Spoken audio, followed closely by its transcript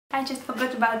I just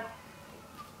forgot about...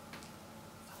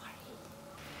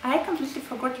 I completely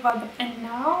forgot about them, and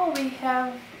now we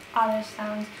have other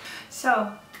sounds.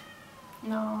 So,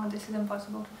 no, this is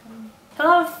impossible to film.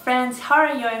 Hello friends, how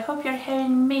are you? I hope you're having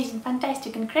an amazing,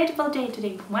 fantastic, incredible day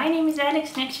today. My name is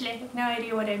Alex and actually I have no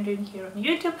idea what I'm doing here on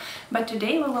YouTube, but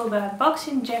today we will be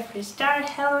unboxing Jeffree Star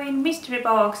Halloween mystery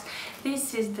box.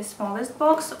 This is the smallest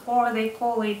box, or they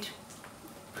call it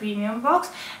premium box,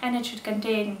 and it should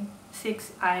contain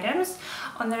 6 items.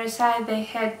 On the other side they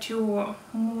had 2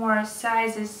 more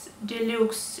sizes.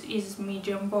 Deluxe is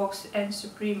medium box and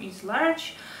Supreme is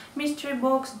large mystery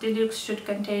box. Deluxe should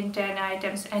contain 10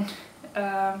 items and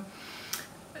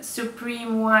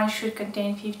Supreme one should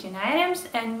contain 15 items,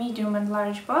 and medium and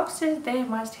large boxes, they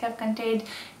must have contained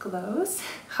clothes.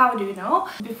 How do you know?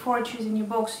 Before choosing your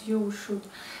box you should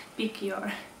pick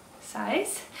your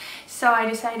size. So I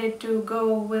decided to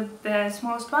go with the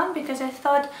smallest one because I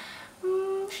thought,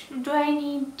 do I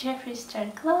need Jeffree Star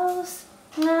clothes?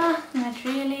 Nah, not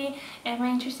really. Am I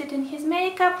interested in his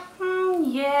makeup?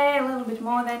 Yeah, a little bit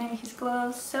more than in his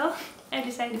clothes. So I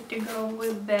decided to go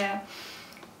with the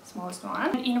smallest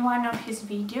one. In one of his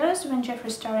videos, when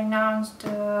Jeffree Star announced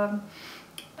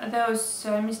those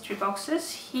mystery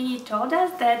boxes, he told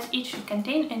us that it should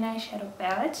contain an eyeshadow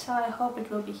palette, so I hope it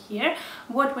will be here.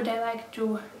 What would I like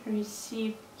to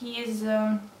receive is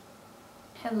a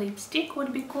lipstick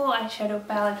would be cool, eyeshadow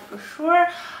palette for sure,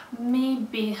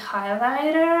 maybe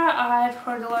highlighter. I've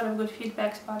heard a lot of good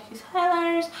feedbacks about his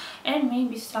highlighters, and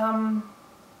maybe some,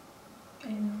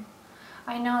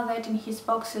 I know that in his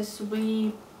boxes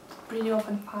we pretty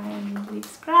often find lip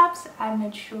scrubs. I'm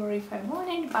not sure if I want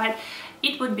it, but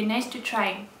it would be nice to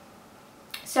try.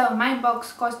 So my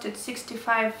box costed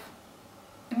 65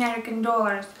 American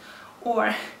dollars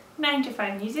or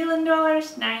 95 New Zealand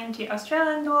dollars, 90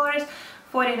 Australian dollars,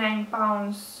 49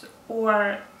 pounds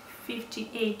or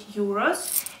 58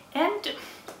 euros. And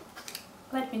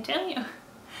let me tell you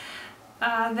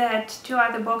that 2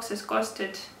 other boxes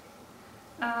costed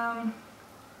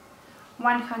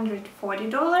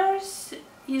 $140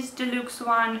 is deluxe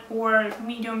one or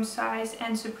medium size,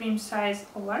 and Supreme size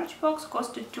or large box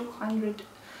costed 200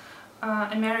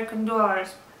 American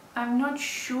dollars. I'm not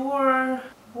sure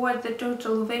what the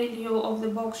total value of the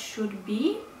box should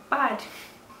be, but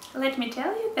let me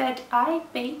tell you that I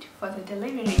paid for the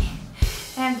delivery,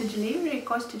 and the delivery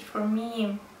costed for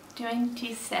me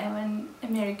 27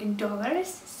 American dollars.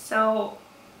 So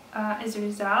as a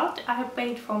result I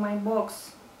paid for my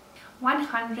box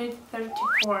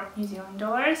 134 New Zealand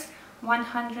dollars,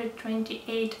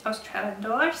 128 Australian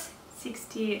dollars,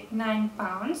 69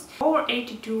 pounds or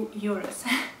 82 euros.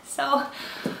 So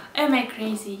am I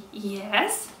crazy?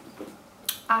 Yes.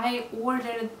 I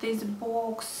ordered this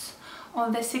box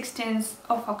on the 16th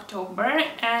of October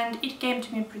and it came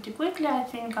to me pretty quickly. I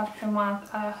think after a month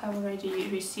I have already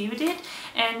received it,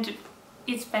 and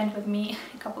it spent with me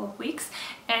a couple of weeks.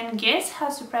 And guess how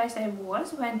surprised I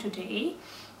was when today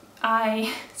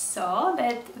I saw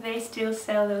that they still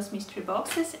sell those mystery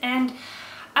boxes. And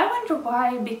I wonder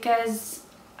why, because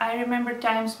I remember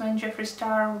times when Jeffree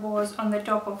Star was on the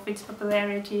top of its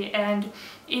popularity and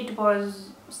it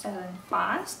was selling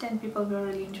fast and people were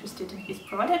really interested in his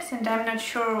products, and I'm not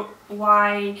sure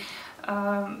why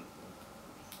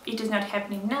it is not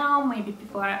happening now. Maybe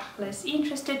people are less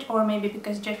interested, or maybe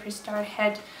because Jeffree Star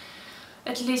had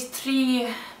at least 3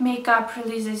 makeup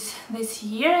releases this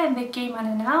year and they came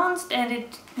unannounced, and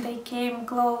they came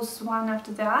close one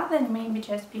after the other, and maybe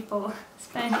just people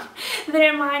spent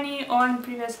their money on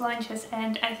previous launches.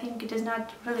 And I think it is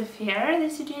not really fair, the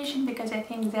situation, because I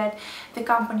think that the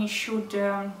company should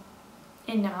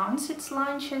announce its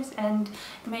launches and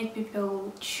make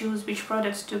people choose which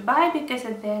products to buy, because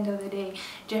at the end of the day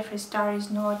Jeffree Star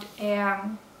is not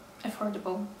an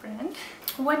affordable brand.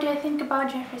 What do I think about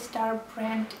Jeffree Star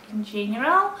brand in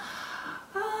general?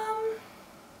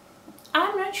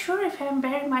 I'm not sure if I'm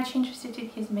very much interested in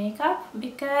his makeup,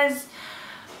 because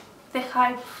the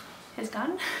hype has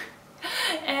gone.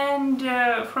 And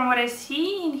from what I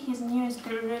see in his newest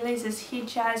releases, he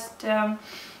just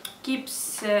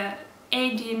keeps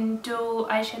adding to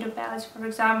eyeshadow palettes, for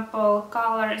example,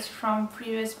 colors from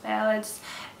previous palettes,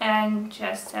 and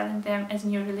just selling them as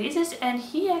new releases. And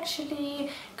he actually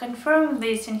confirmed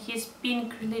this in his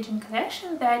Pink Religion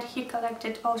collection, that he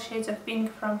collected all shades of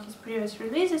pink from his previous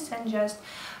releases and just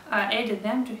added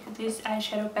them to this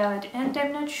eyeshadow palette. And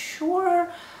I'm not sure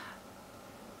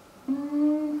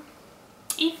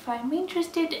if I'm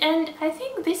interested, and I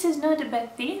think this is not a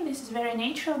bad thing. This is very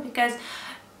natural, because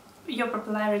your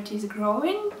popularity is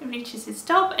growing, reaches its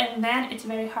top, and then it's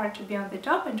very hard to be on the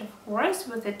top, and of course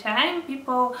with the time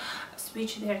people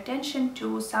switch their attention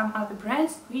to some other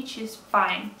brands, which is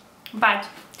fine. But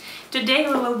today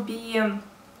we will be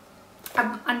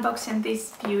unboxing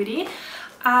this beauty.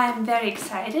 I'm very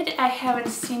excited. I haven't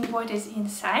seen what is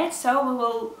inside, so we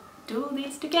will do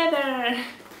this together.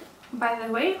 By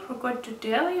the way, forgot to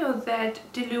tell you that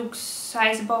deluxe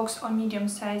size box or medium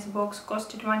size box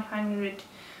costed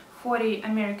 140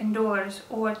 American dollars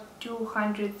or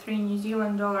 203 New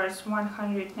Zealand dollars,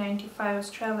 195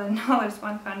 Australian dollars,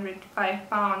 105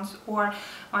 pounds or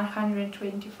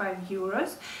 125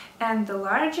 euros, and the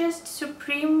largest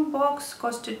Supreme box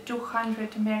costed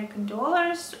 200 American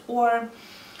dollars or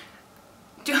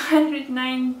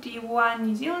 291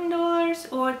 New Zealand dollars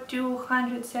or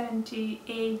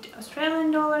 278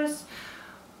 Australian dollars,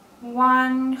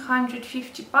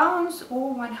 150 pounds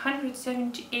or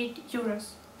 178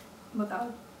 euros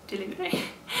without delivery.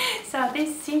 So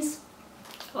this seems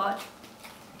a lot.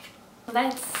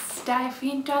 Let's dive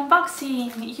into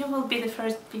unboxing. You will be the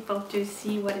first people to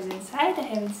see what is inside. I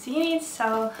haven't seen it,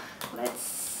 so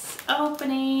let's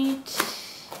open it.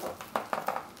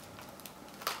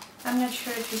 I'm not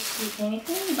sure if you see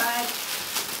anything, but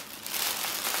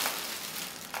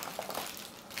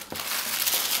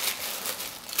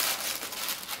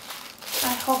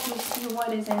I hope you see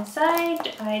what is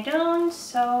inside. I don't,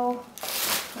 so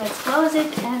let's close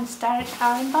it and start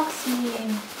our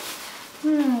unboxing.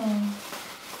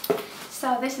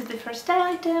 So this is the first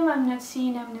item. I'm not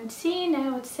seeing, I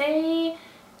would say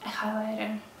a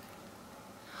highlighter.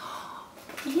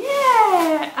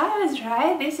 Yeah, I was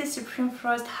right. This is Supreme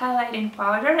Frost highlighting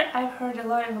powder. I've heard a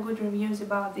lot of good reviews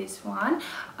about this one.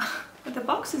 The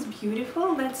box is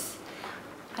beautiful. Let's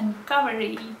uncover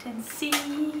it and see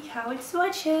how it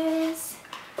swatches.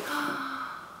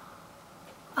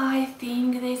 I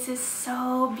think this is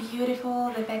so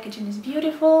beautiful. The packaging is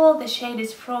beautiful. The shade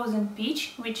is Frozen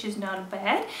Peach, which is not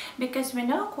bad, because we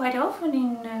know quite often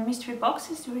in mystery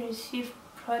boxes we receive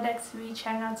products which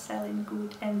are not selling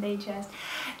good and they just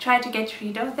try to get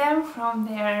rid of them from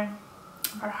their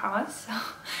warehouse.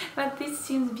 But this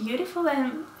seems beautiful,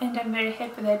 and I'm very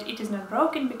happy that it is not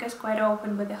broken, because quite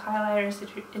often with the highlighters,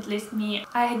 at least me,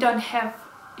 I don't have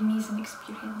amazing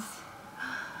experience.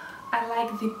 I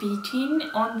like the beating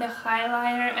on the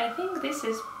highlighter. I think this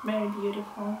is very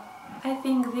beautiful. I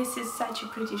think this is such a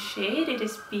pretty shade. It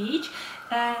is peach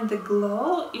and the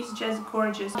glow is just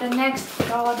gorgeous. The next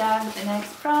product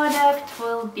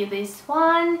will be this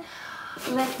one.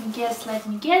 Let me guess.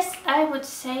 I would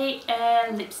say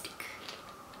a lipstick.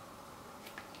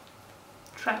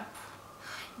 Trap.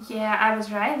 Yeah, I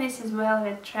was right. This is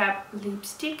Velvet Trap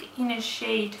lipstick in a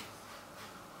shade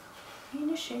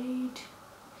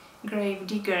Grave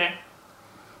Digger.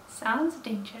 Sounds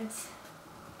dangerous.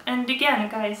 And again,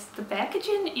 guys, the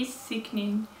packaging is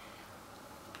sickening.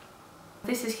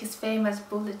 This is his famous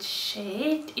bullet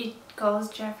shade. It goes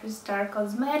Jeffree Star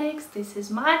Cosmetics. This is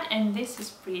matte and this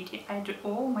is pretty.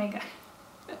 Oh my god.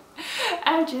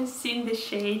 I've just seen the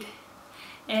shade.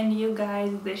 And you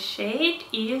guys, the shade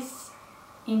is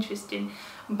interesting.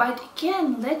 But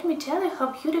again, let me tell you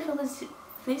how beautiful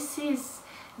this is.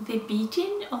 The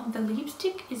beating on the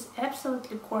lipstick is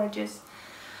absolutely gorgeous.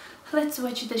 Let's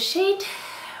watch the shade.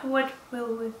 What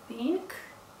will we think?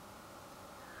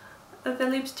 The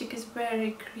lipstick is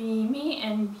very creamy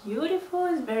and beautiful.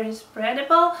 It's very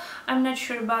spreadable. I'm not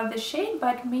sure about the shade,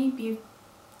 but maybe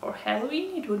for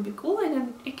Halloween it would be cool.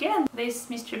 And again, this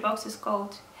mystery box is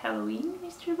called Halloween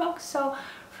mystery box, so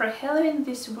for Halloween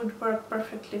this would work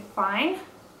perfectly fine.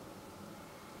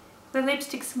 The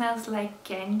lipstick smells like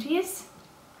candies,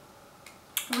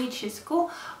 which is cool.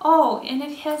 Oh, and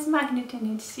it has magnet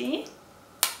in it, see?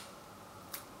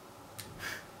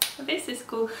 This is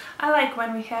cool. I like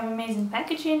when we have amazing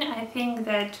packaging. I think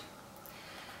that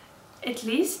at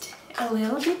least a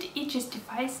little bit it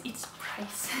justifies its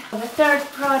price. The third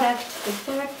product.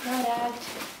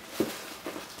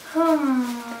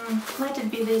 Let it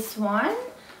be this one.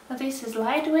 This is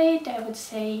lightweight. I would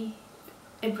say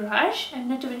a brush. I'm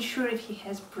not even sure if he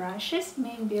has brushes.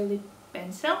 Maybe a lip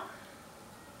pencil.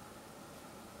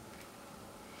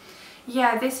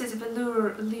 Yeah, this is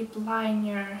Velour lip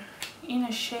liner in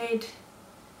a shade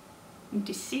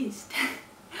Deceased.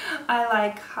 I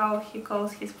like how he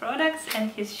calls his products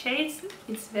and his shades.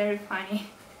 It's very funny.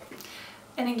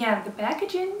 And again, the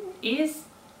packaging is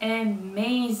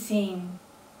amazing.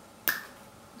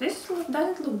 This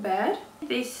doesn't look bad.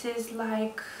 This is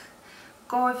like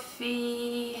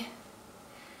coffee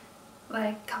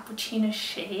like cappuccino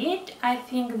shade. I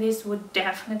think this would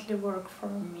definitely work for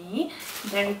me.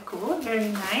 Very cool, very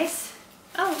nice.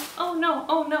 Oh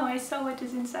no, I saw what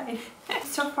is inside.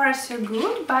 So far so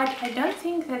good, but I don't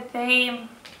think that they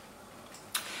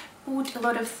put a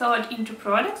lot of thought into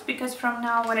products, because from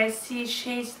now what I see,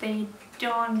 shades, they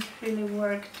don't really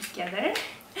work together.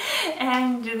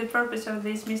 And the purpose of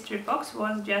this mystery box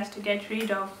was just to get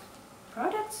rid of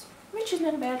products, which is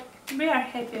not bad. We are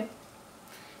happy.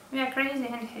 We are crazy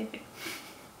and happy.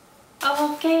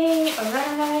 Okay,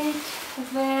 alright.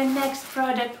 The next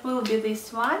product will be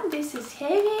this one. This is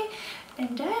heavy,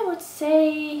 and I would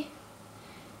say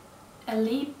a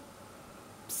lip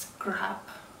scrub.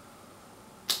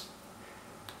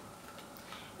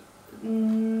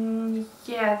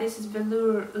 Yeah, this is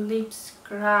Velour Lip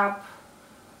Scrub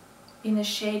in a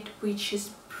shade which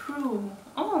is Prue.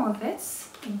 Oh, that's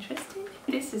interesting.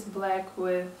 This is black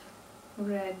with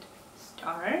red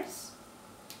stars.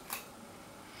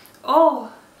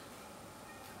 Oh,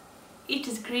 it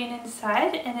is green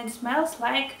inside and it smells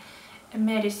like a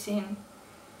medicine.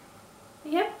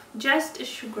 Yep, just a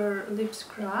sugar lip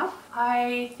scrub.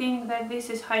 I think that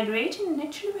this is hydrating, and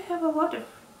actually we have a lot of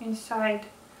inside.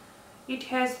 It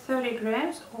has 30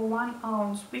 grams or 1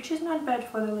 ounce, which is not bad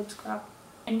for the lip scrub.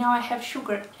 And now I have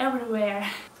sugar everywhere.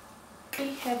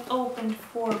 We have opened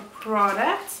 4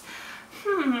 products.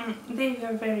 They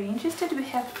were very interested. We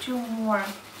have two more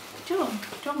to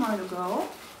go.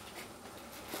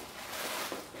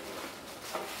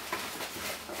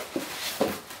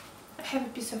 I have a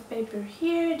piece of paper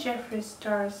here. Jeffree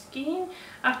Star Skin.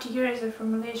 After years of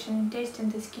formulation and tasting,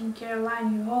 the skincare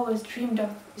line you always dreamed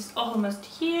of is almost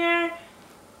here.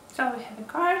 So we have a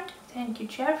card. Thank you,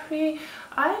 Jeffree.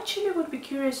 I actually would be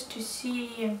curious to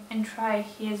see and try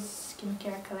his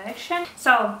skincare collection.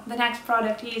 So the next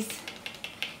product is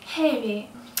heavy.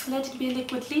 Let it be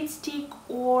liquid lipstick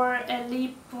or a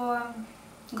lip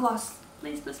gloss.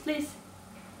 Please, please, please.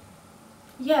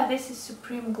 Yeah, this is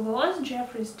Supreme Gloss,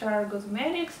 Jeffree Star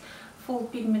Cosmetics, full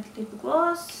pigment lip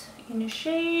gloss in a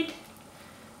shade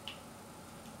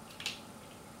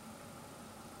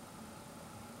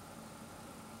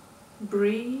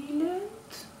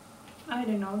Brilliant. I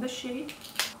don't know the shade.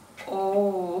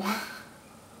 Oh,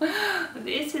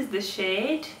 this is the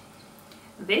shade.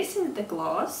 This is the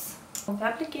gloss. The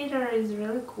applicator is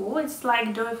really cool. It's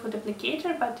like doe foot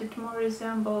applicator, but it more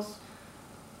resembles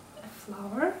a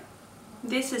flower.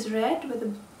 This is red with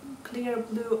a clear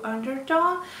blue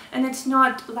undertone, and it's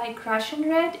not like Russian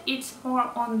red, it's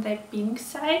more on the pink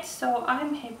side, so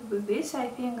I'm happy with this. I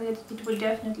think that it would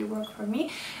definitely work for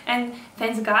me, and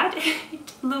thanks God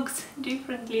it looks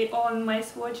differently on my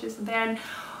swatches than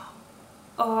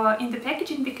in the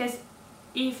packaging, because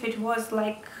if it was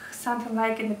like something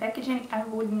like in the packaging I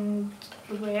wouldn't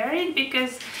wear it,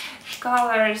 because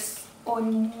colors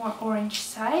on more orange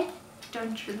side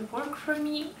don't really work for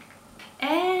me.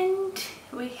 And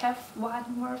we have one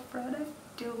more product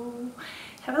to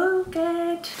have a look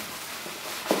at.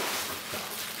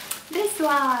 This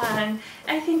one!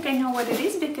 I think I know what it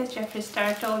is because Jeffree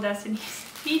Star told us in his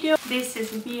video. This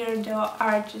is Weirdo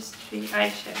Artistry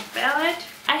eyeshadow palette.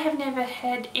 I have never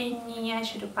had any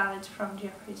eyeshadow palettes from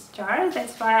Jeffree Star,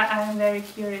 that's why I'm very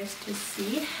curious to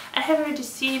see. I have already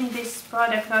seen this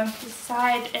product on his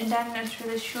site and I'm not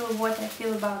really sure what I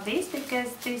feel about this,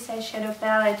 because this eyeshadow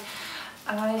palette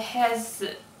has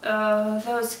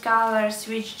those colors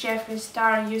which Jeffree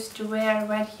Star used to wear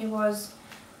when he was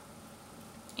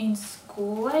in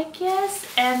school, I guess,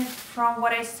 and from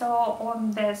what I saw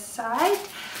on the site,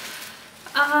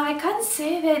 I can't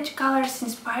say that colors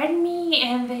inspired me,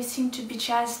 and they seem to be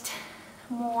just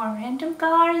more random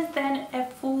colors than a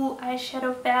full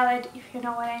eyeshadow palette, if you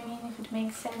know what I mean, if it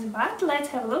makes sense. But let's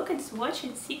have a look and swatch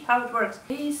and see how it works.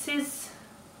 This is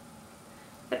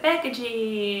the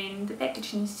packaging. The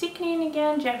packaging is sickening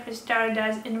again. Jeffree Star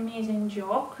does an amazing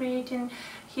job creating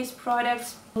his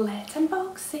products. Let's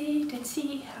unbox it and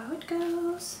see how it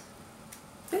goes.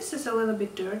 This is a little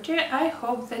bit dirty. I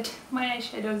hope that my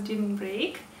eyeshadows didn't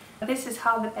break. This is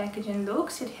how the packaging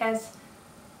looks. It has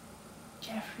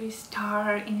Jeffree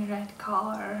Star in red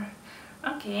color.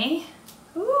 Okay.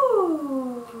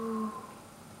 Ooh.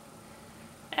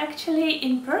 Actually,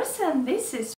 in person,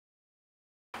 this is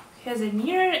has a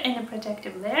mirror and a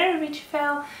protective layer which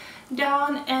fell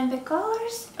down, and the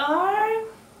colors are,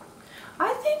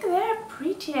 I think they're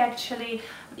pretty actually.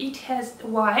 It has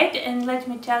white, and let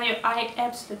me tell you, I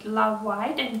absolutely love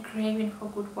white and craving for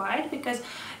good white, because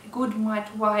good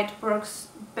matte white works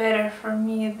better for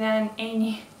me than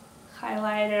any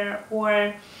highlighter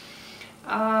or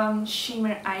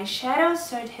shimmer eyeshadow.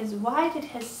 So it has white, it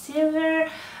has silver,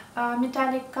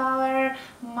 metallic color,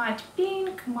 matte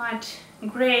pink, matte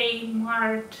gray,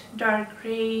 matte dark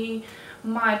gray,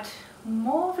 matte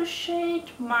mauve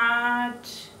shade,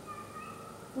 matte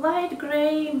light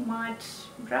gray, matte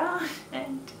brown,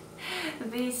 and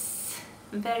this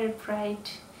very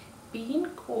bright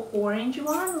pink or orange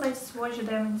one. Let's swatch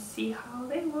them and see how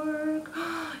they work.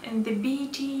 And the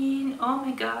beading, oh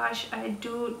my gosh, I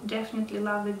do definitely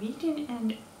love the beading,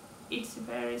 and it's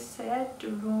very sad to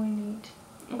ruin it.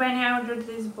 When I ordered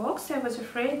this box, I was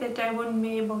afraid that I wouldn't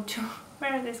be able to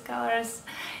wear these colors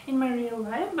in my real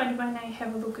life, but when I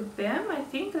have a look at them, I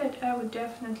think that I would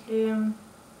definitely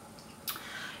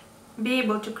be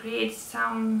able to create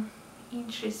some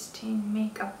interesting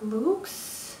makeup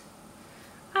looks.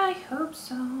 I hope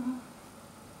so.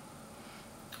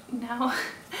 Now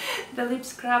the lip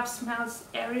scrub smells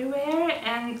everywhere,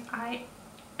 and I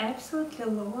absolutely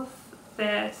love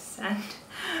the scent.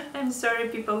 I'm sorry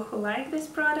people who like this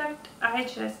product, I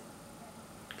just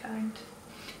can't.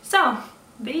 So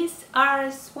these are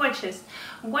swatches.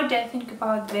 What do I think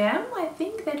about them? I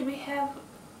think that we have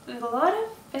a lot of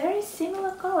very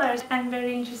similar colors. I'm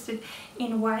very interested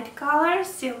in white color,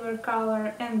 silver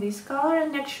color, and this color,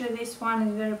 and actually this one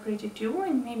is very pretty too,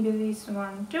 and maybe this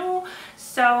one too.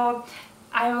 So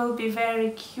I will be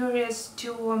very curious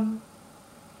to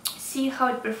see how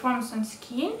it performs on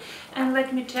skin. And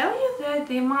let me tell you that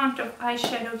the amount of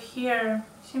eyeshadow here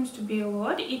seems to be a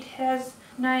lot. It has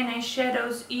 9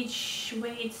 eyeshadows, each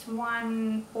weighs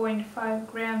 1.5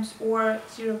 grams or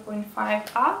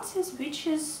 0.5 ounces, which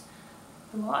is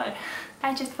a lot.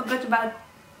 I just forgot about...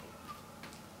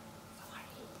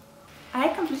 I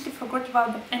completely forgot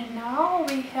about them, and now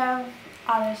we have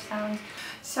other sounds.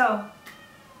 So,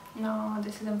 no,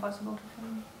 this is impossible to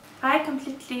film. I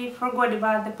completely forgot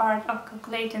about the part of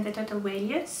calculating the total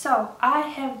value, so I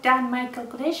have done my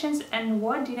calculations, and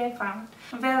what did I find?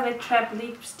 Velvet Trap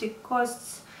lipstick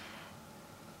costs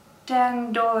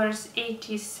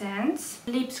 $10.80,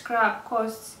 lip scrub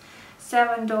costs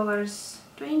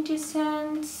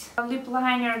 $7.20, lip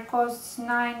liner costs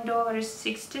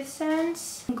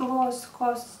 $9.60, gloss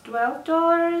costs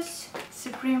 $12,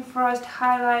 Supreme Frost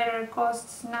highlighter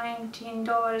costs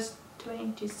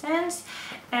 $19.20,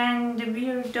 and the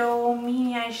Weirdo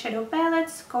mini eyeshadow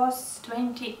palettes costs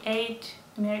 28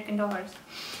 American dollars,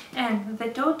 and the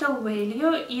total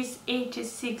value is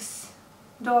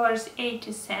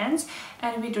 $86.80,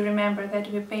 and we do remember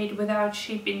that we paid without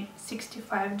shipping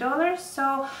 $65,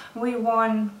 so we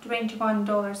won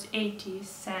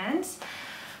 $21.80.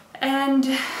 And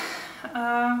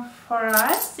for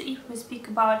us, if we speak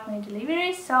about my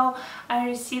delivery, so I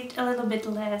received a little bit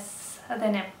less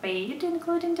than I paid,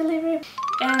 including delivery,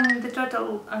 and the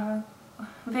total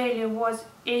value was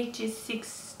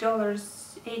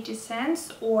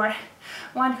 $86.80 or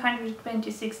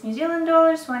 126 New Zealand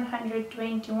dollars,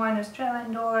 121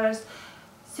 Australian dollars,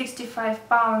 65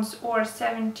 pounds or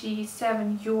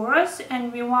 77 euros,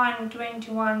 and we won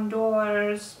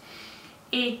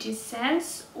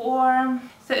 $21.80 or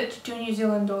 32 New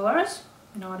Zealand dollars,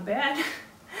 not bad.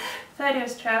 30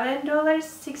 Australian dollars,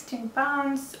 16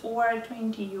 pounds or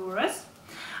 20 euros.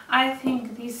 I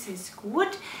think this is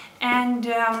good, and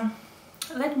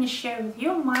let me share with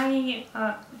you my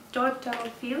total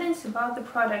feelings about the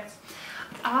products.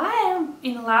 I am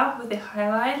in love with the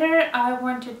highlighter. I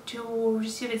wanted to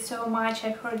receive it so much.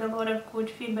 I've heard a lot of good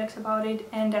feedbacks about it,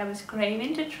 and I was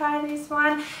craving to try this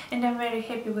one, and I'm very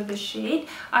happy with the shade.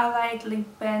 I like lip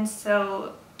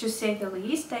pencil, to say the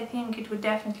least. I think it would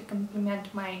definitely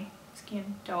complement my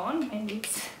skin tone, maybe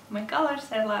it's my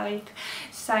colors. I like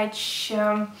such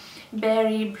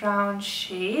berry brown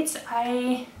shades.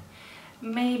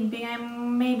 Maybe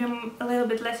I'm a little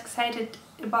bit less excited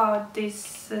about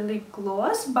this lip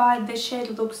gloss, but the shade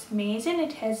looks amazing.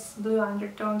 It has blue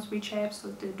undertones, which I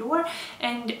absolutely adore,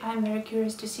 and I'm very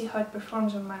curious to see how it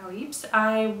performs on my lips.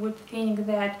 I would think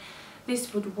that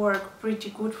this would work pretty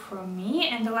good for me.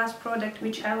 And the last product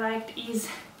which I liked is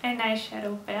an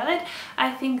eyeshadow palette.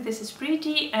 I think this is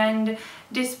pretty, and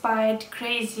despite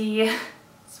crazy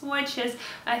swatches,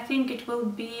 I think it will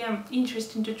be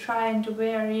interesting to try and to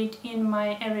wear it in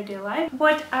my everyday life.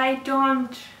 What I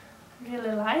don't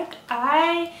really like,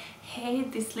 I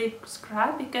hate this lip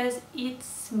scrub because it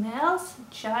smells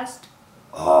just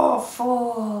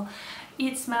awful.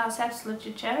 It smells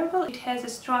absolutely terrible. It has a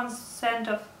strong scent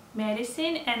of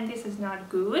medicine, and this is not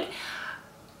good.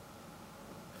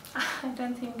 I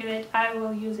don't think that I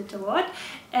will use it a lot,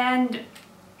 and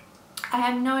I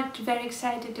am not very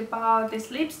excited about this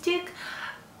lipstick.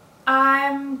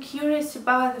 I'm curious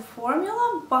about the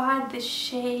formula, but the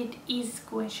shade is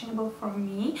questionable for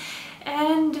me.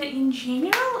 And in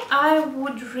general, I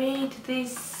would rate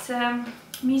this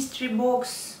mystery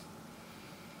box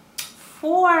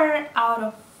 4 out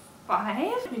of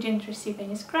 5. We didn't receive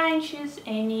any scrunchies,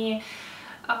 any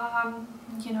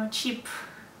you know, cheap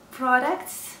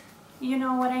products, you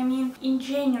know what I mean. In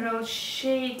general,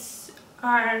 shades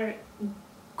are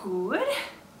good.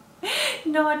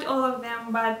 Not all of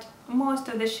them, but most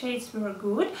of the shades were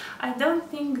good. I don't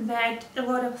think that a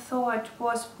lot of thought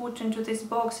was put into this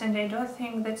box, and I don't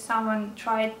think that someone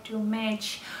tried to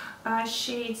match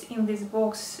shades in this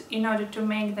box in order to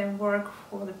make them work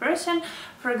for the person.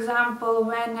 For example,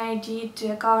 when I did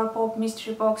Colourpop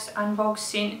mystery box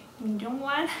unboxing, medium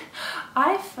one,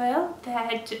 I felt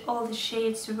that all the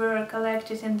shades were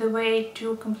collected in the way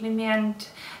to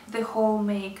complement the whole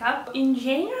makeup. In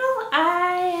general,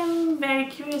 I am very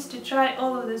curious to try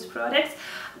all of these products.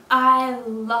 I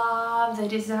love the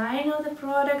design of the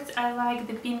products. I like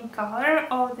the pink color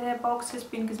of the boxes.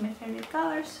 Pink is my favorite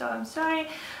color, so I'm sorry.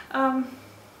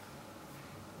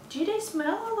 Did I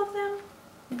smell all of them?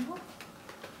 No.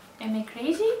 Am I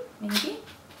crazy? Maybe.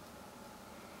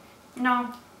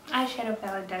 No, eyeshadow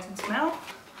palette doesn't smell.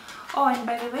 Oh, and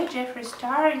by the way, Jeffree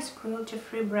Star is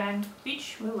cruelty-free brand,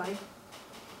 which we like.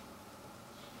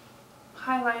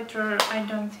 Highlighter I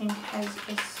don't think has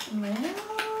a smell.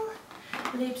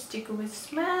 Lipstick with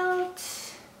smelt.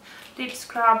 Lip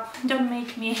scrub, don't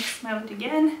make me smell it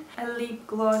again. A lip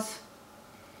gloss.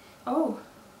 Oh,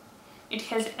 it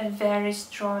has a very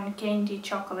strong candy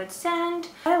chocolate scent.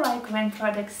 I like when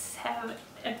products have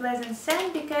a pleasant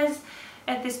scent, because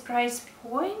at this price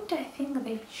point I think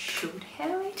they should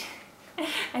have it.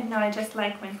 I know, I just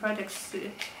like when products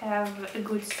have a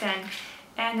good scent.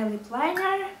 And a lip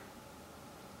liner.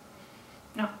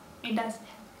 No, it doesn't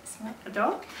have a smell at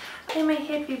all. Am I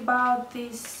happy about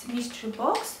this mystery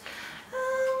box?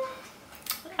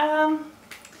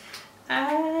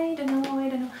 I don't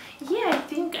know. Yeah, I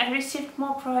think I received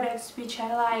more products which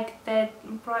I liked than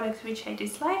products which I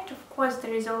disliked. Of course,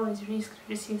 there is always risk to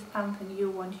receive something you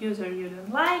won't use or you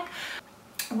don't like.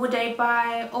 Would I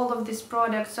buy all of these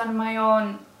products on my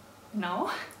own?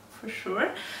 No, for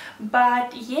sure.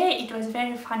 But yeah, it was a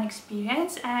very fun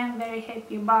experience. I'm very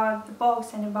happy about the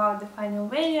box and about the final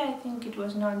video. I think it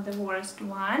was not the worst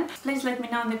one. Please let me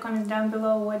know in the comments down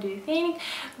below, what do you think?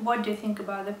 What do you think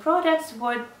about the products?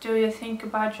 What do you think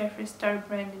about Jeffree Star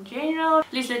brand in general?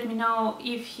 Please let me know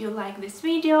if you like this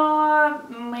video.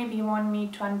 Maybe you want me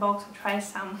to unbox or try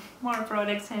some more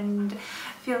products and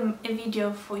film a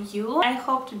video for you. I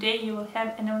hope today you will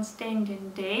have an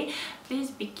outstanding day.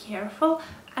 Please be careful.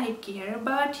 I care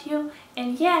about you,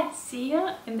 and yeah, see you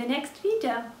in the next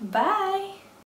video. Bye!